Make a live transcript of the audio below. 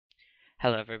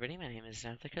Hello everybody, my name is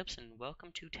Clips and welcome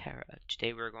to TERA.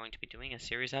 Today we're going to be doing a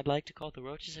series I'd like to call The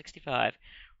Road to 65.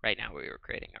 Right now we are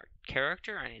creating our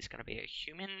character and he's going to be a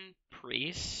human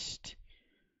priest.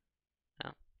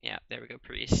 Oh, yeah, there we go,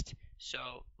 priest. So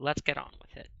let's get on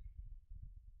with it.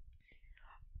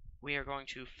 We are going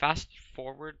to fast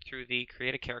forward through the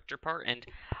create a character part, and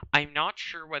I'm not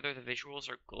sure whether the visuals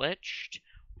are glitched.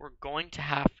 We're going to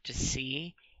have to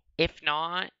see. If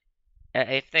not,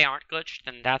 if they aren't glitched,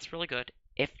 then that's really good.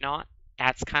 If not,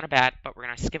 that's kind of bad, but we're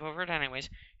gonna skip over it anyways.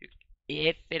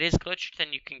 If it is glitched,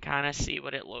 then you can kind of see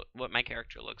what my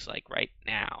character looks like right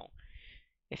now.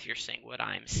 If you're seeing what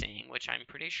I'm seeing, which I'm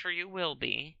pretty sure you will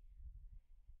be.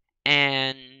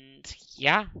 And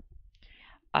yeah,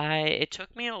 it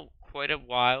took me quite a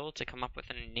while to come up with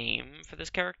a name for this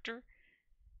character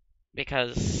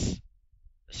because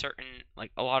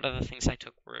a lot of the things I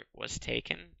took was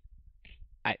taken.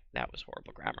 That was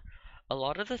horrible grammar. A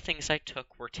lot of the things I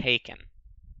took were taken.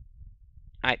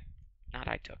 Not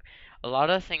I took. A lot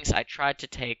of the things I tried to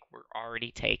take were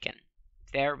already taken.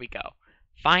 There we go.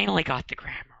 Finally got the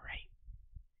grammar right.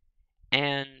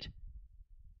 And,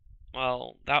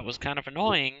 well, that was kind of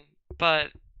annoying,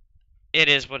 but it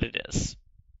is what it is.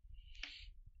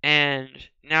 And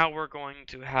now we're going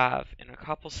to have, in a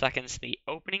couple seconds, the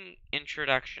opening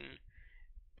introduction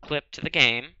clip to the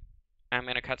game. I'm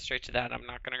going to cut straight to that. I'm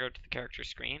not going to go to the character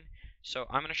screen. So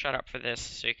I'm going to shut up for this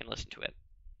so you can listen to it.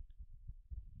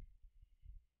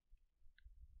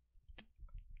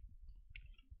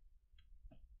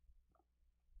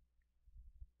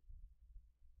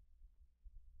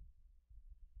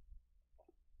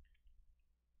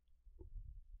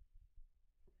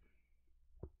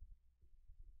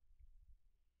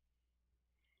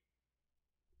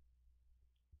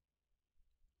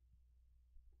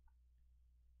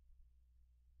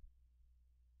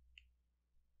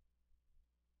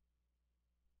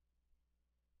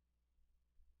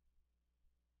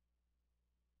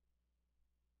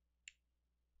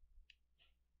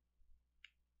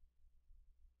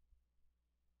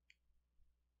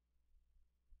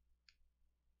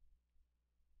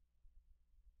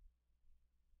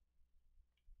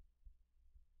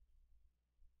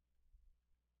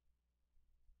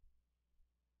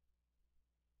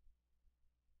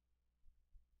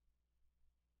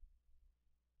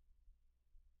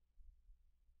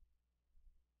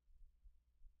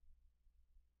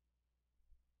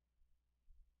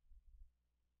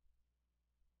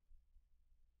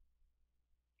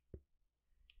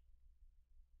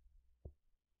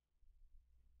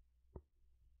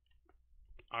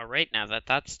 Alright, now that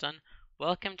that's done,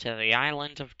 welcome to the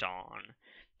Island of Dawn,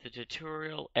 the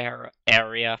tutorial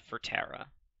area for TERA,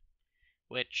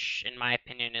 which, in my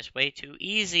opinion, is way too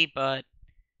easy, but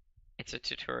it's a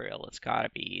tutorial. It's gotta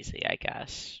be easy, I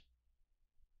guess.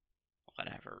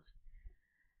 Whatever.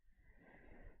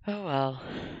 Oh well.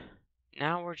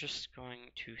 Now we're just going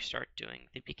to start doing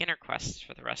the beginner quests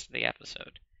for the rest of the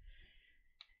episode.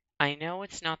 I know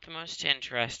it's not the most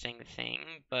interesting thing,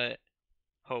 but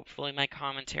hopefully my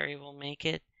commentary will make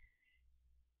it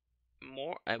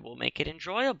it will make it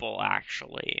enjoyable,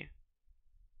 actually.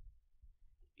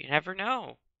 You never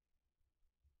know.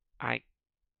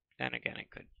 Then again, it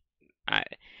could.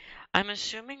 I'm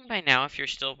assuming by now, if you're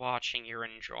still watching, you're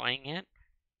enjoying it.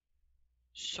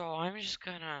 So I'm just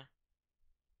gonna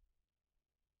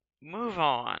move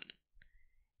on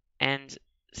and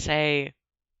say,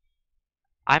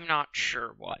 I'm not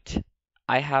sure what.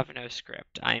 I have no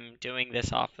script. I'm doing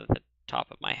this off of the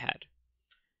top of my head.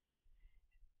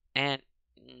 And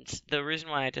the reason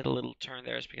why I did a little turn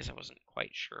there is because I wasn't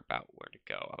quite sure about where to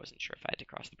go. I wasn't sure if I had to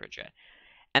cross the bridge yet.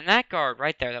 And that guard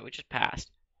right there that we just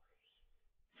passed.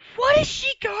 What is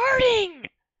she guarding?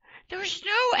 There's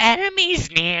no enemies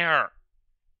near.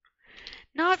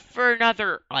 Not for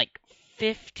another,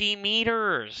 50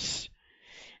 meters.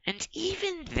 And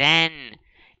even then,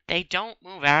 they don't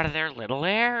move out of their little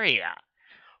area.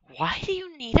 Why do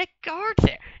you need a guard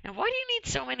there? And why do you need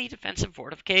so many defensive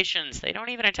fortifications? They don't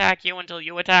even attack you until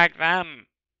you attack them.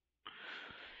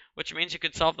 Which means you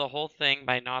could solve the whole thing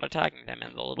by not attacking them.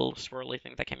 And the little swirly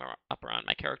thing that came up around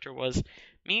my character was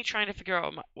me trying to figure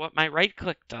out what my right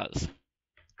click does.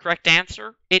 Correct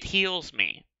answer? It heals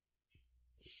me.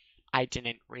 I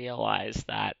didn't realize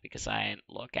that because I didn't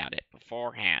look at it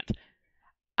beforehand.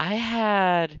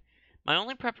 My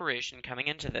only preparation coming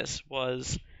into this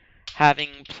was having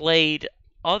played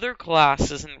other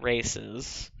classes and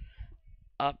races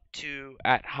up to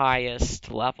at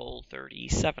highest level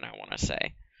 37, I want to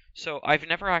say. So I've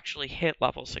never actually hit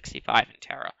level 65 in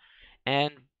TERA,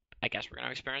 and I guess we're going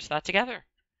to experience that together.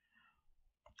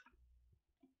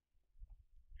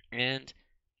 And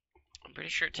I'm pretty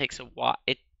sure it takes a while.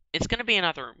 It's gonna be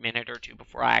another minute or two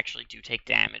before I actually do take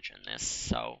damage in this,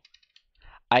 so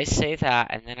I say that,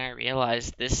 and then I realize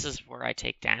this is where I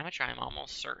take damage. I'm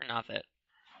almost certain of it.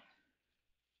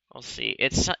 We'll see.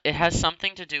 It has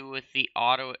something to do with the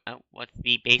with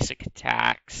the basic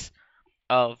attacks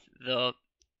of or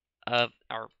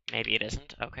maybe it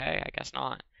isn't. Okay, I guess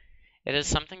not. It has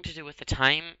something to do with the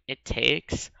time it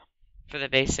takes for the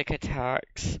basic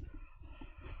attacks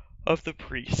of the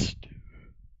priest.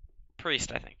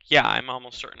 Priest, I think. Yeah, I'm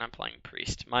almost certain I'm playing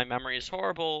priest. My memory is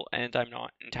horrible, and I'm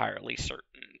not entirely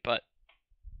certain, but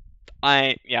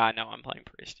yeah, I know I'm playing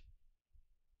priest.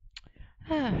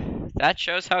 That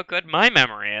shows how good my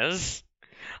memory is.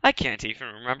 I can't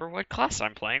even remember what class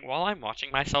I'm playing while I'm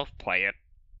watching myself play it.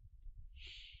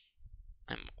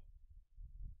 I'm...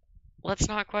 Let's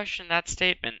not question that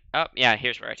statement. Oh, yeah,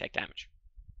 here's where I take damage.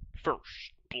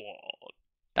 First blood.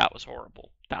 That was horrible.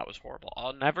 That was horrible.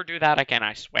 I'll never do that again,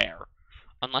 I swear.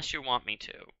 Unless you want me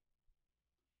to.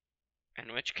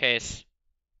 In which case,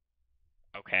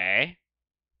 okay.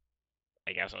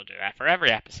 I guess I'll do that for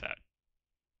every episode.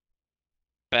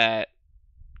 But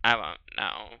I won't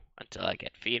know until I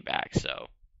get feedback, so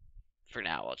for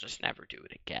now I'll just never do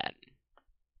it again.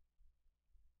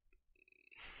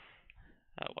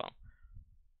 Oh well.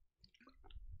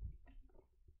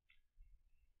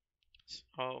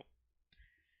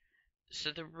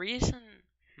 So the reason,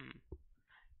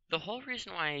 the whole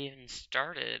reason why I even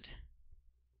started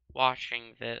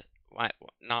watching why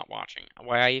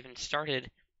I even started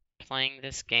playing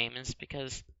this game is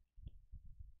because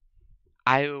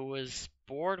I was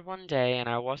bored one day and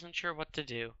I wasn't sure what to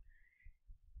do.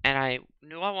 And I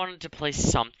knew I wanted to play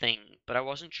something, but I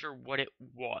wasn't sure what it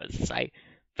was. I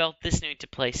felt this need to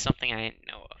play something I didn't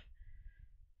know of.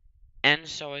 And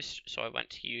so I went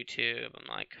to YouTube. I'm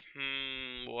like,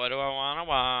 what do I want to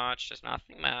watch? There's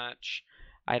nothing much.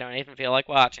 I don't even feel like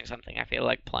watching something. I feel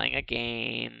like playing a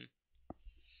game.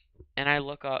 And I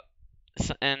look up,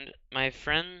 and my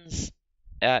friends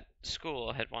at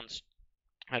school had once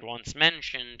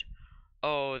mentioned,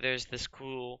 oh, there's this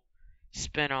cool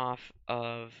spin-off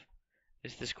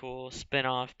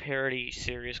parody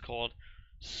series called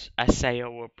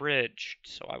SAO Abridged.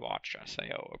 So I watched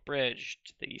SAO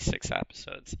Abridged, the 6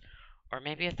 episodes, or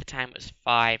maybe at the time it was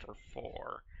 5 or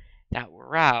 4 that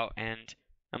were out, and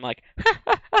I'm like,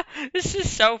 this is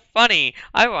so funny.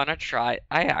 I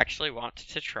actually want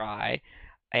to try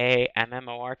a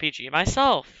MMORPG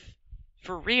myself,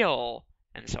 for real.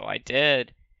 And so I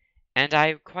did, and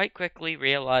I quite quickly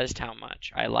realized how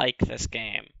much I like this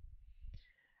game.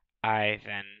 I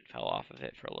then fell off of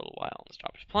it for a little while and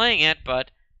stopped playing it,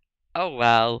 but oh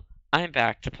well, I'm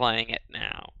back to playing it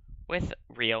now, with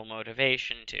real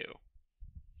motivation too.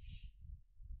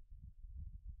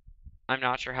 I'm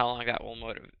not sure how long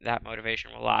that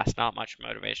motivation will last. Not much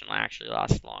motivation will actually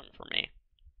last long for me.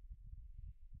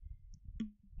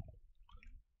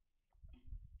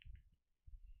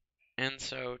 And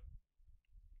so,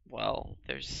 well,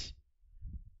 there's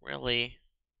really,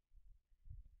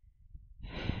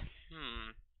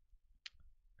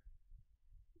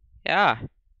 yeah,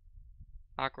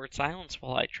 awkward silence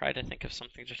while I try to think of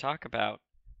something to talk about.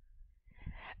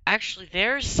 Actually,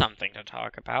 there's something to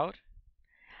talk about.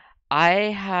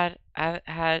 I had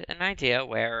an idea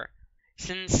where,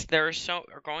 since are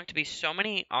going to be so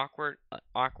many awkward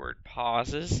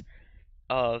pauses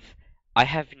of I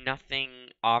have nothing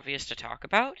obvious to talk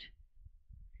about,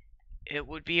 it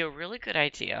would be a really good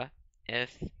idea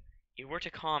if you were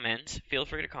to comment. Feel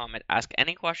free to comment, ask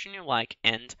any question you like,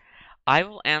 and I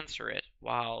will answer it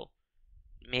the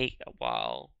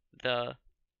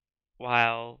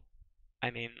while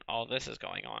all this is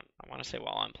going on. I want to say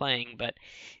while I'm playing, but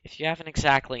if you haven't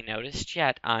exactly noticed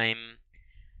yet, I'm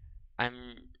I'm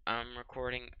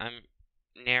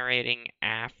narrating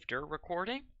after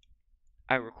recording.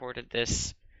 I recorded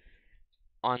this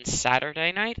on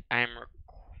Saturday night. I'm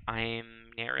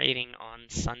narrating on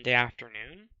Sunday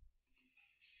afternoon,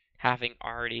 having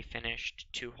already finished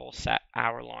 2 whole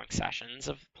hour-long sessions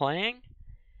of playing,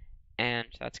 and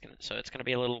it's gonna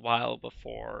be a little while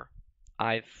before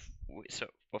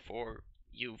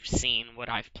you've seen what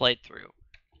I've played through.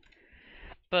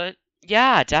 But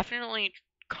yeah, definitely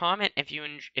comment if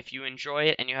you enjoy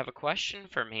it and you have a question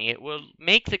for me. It will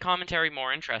make the commentary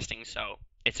more interesting, so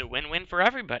it's a win-win for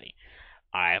everybody.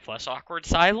 I have less awkward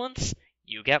silence,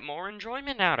 you get more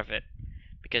enjoyment out of it.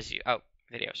 Because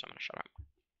video, so I'm gonna shut up.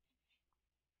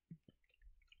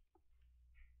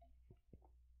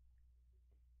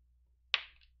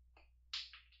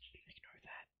 Ignore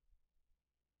that.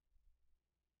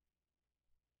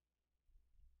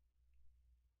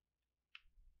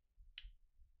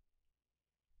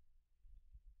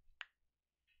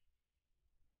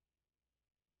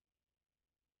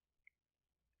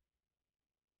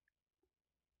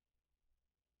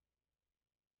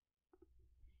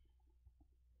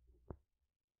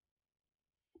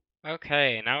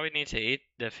 Okay, now we need to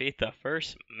defeat the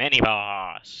first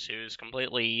mini-boss, who's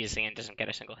completely easy and doesn't get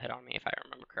a single hit on me if I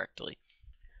remember correctly.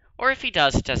 Or if he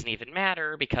does, it doesn't even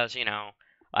matter because,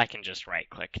 I can just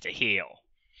right-click to heal.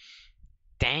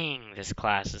 Dang, this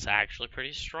class is actually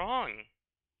pretty strong.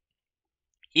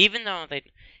 Even though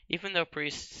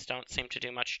priests don't seem to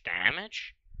do much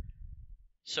damage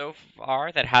so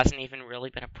far, that hasn't even really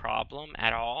been a problem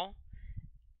at all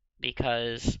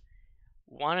because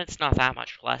one, it's not that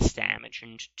much less damage,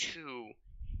 and two,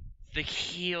 the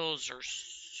heals are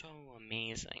so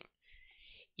amazing.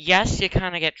 Yes, you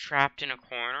kind of get trapped in a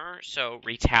corner, so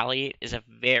retaliate is a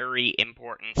very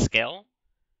important skill.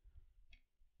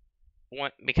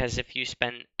 Because if you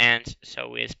spend, and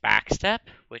so is backstep,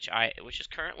 which is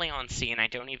currently on C, and I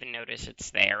don't even notice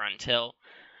it's there until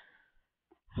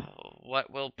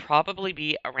what will probably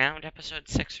be around episode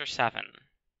 6 or 7.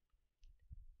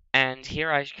 And here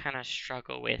I kind of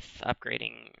struggle with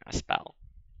upgrading a spell.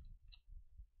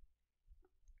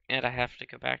 And I have to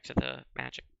go back to the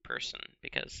magic person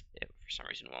because it for some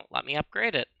reason won't let me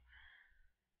upgrade it.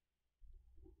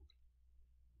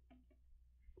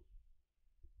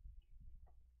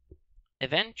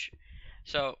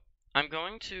 So I'm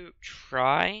going to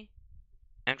try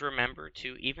and remember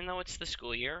to, even though it's the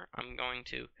school year, I'm going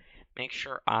to make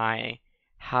sure I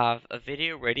have a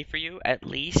video ready for you at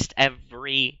least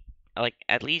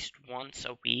at least once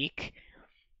a week.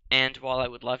 And while I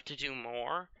would love to do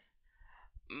more,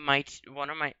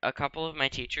 a couple of my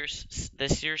teachers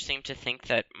this year seem to think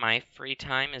that my free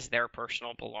time is their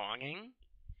personal belonging,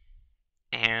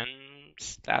 and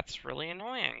that's really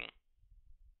annoying.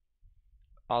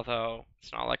 Although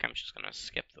it's not like I'm just gonna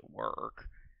skip the work.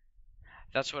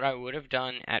 That's what I would have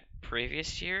done at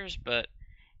previous years, but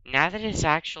now that it's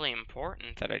actually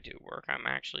important that I do work, I'm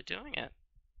actually doing it.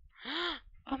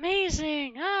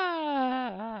 Amazing!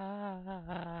 Ah!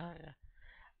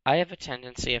 I have a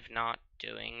tendency of not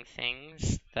doing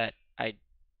things that I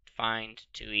find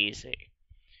too easy,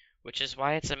 which is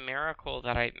why it's a miracle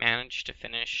that I managed to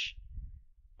finish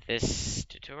this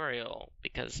tutorial,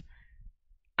 because,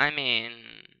 I mean,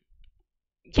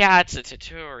 yeah, it's a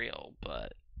tutorial,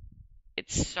 but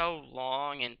it's so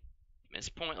long and it's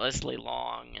pointlessly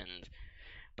long, and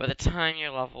by the time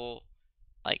you're level,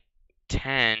 like,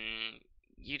 10,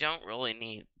 you don't really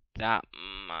need that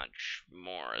much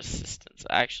more assistance.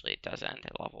 Actually, it does end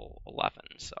at level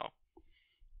 11, so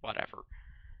whatever.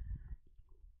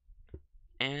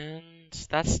 And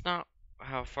that's not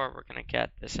how far we're gonna get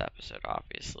this episode,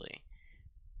 obviously.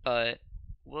 But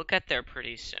we'll get there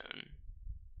pretty soon.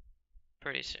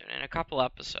 Pretty soon, in a couple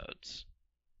episodes.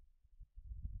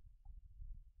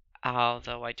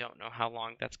 Although I don't know how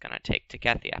long that's gonna take to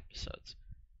get the episodes.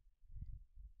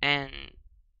 And,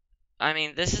 I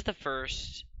mean, this is the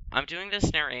first. I'm doing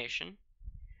this narration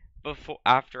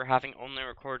after having only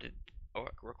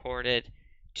recorded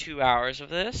 2 hours of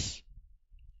this,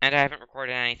 and I haven't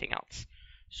recorded anything else.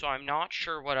 So I'm not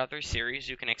sure what other series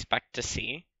you can expect to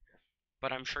see,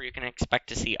 but I'm sure you can expect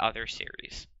to see other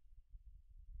series.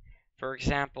 For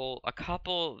example, a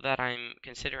couple that I'm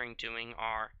considering doing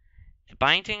are The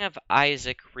Binding of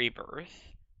Isaac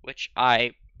Rebirth, which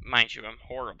I, mind you, am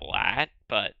horrible at,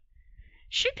 but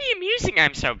should be amusing.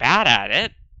 I'm so bad at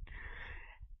it.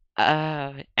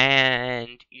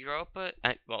 And Europa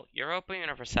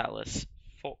Universalis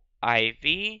for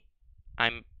IV.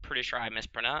 I'm pretty sure I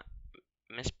mispronounced.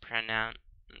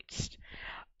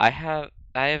 I have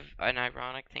an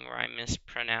ironic thing where I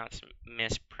mispronounce.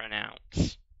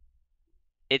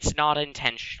 It's not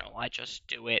intentional. I just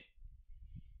do it.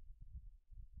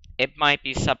 It might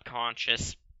be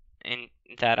subconscious in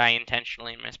that I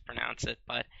intentionally mispronounce it,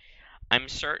 but I'm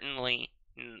certainly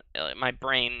my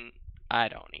brain. I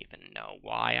don't even know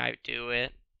why I do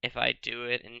it. If I do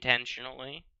it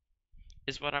intentionally,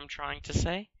 is what I'm trying to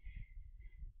say.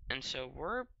 And so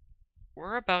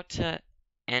we're about to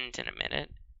end in a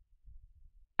minute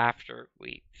after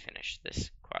we finish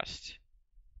this quest.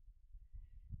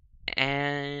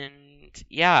 And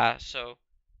yeah, so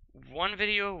one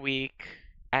video a week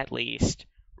at least.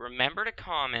 Remember to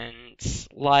comment,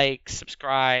 like,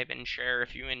 subscribe, and share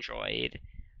if you enjoyed.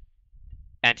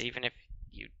 And even if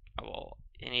you,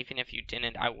 and even if you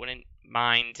didn't, I wouldn't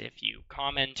mind if you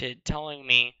commented telling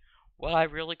me what I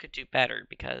really could do better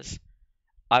because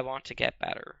I want to get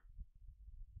better.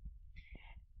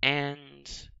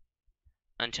 And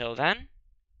until then,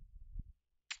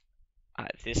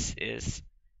 this is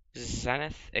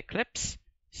Zenith Eclipse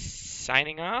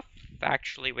signing off.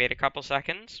 Actually, wait a couple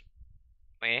seconds.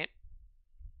 Wait.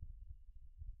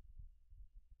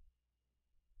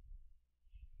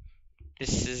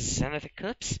 This is Zenith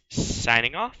Eclipse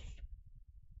signing off.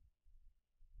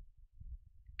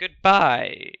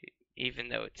 goodbye. Even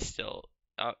though it's still.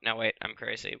 Oh, no, wait, I'm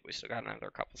crazy. We still got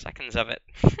another couple seconds of it.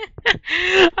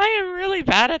 I am really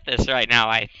bad at this right now,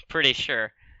 I'm pretty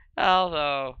sure.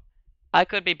 Although, I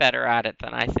could be better at it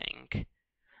than I think.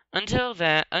 Until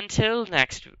then, until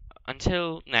next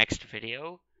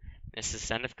video, this is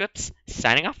Son of Clips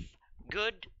signing off.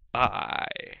 Goodbye.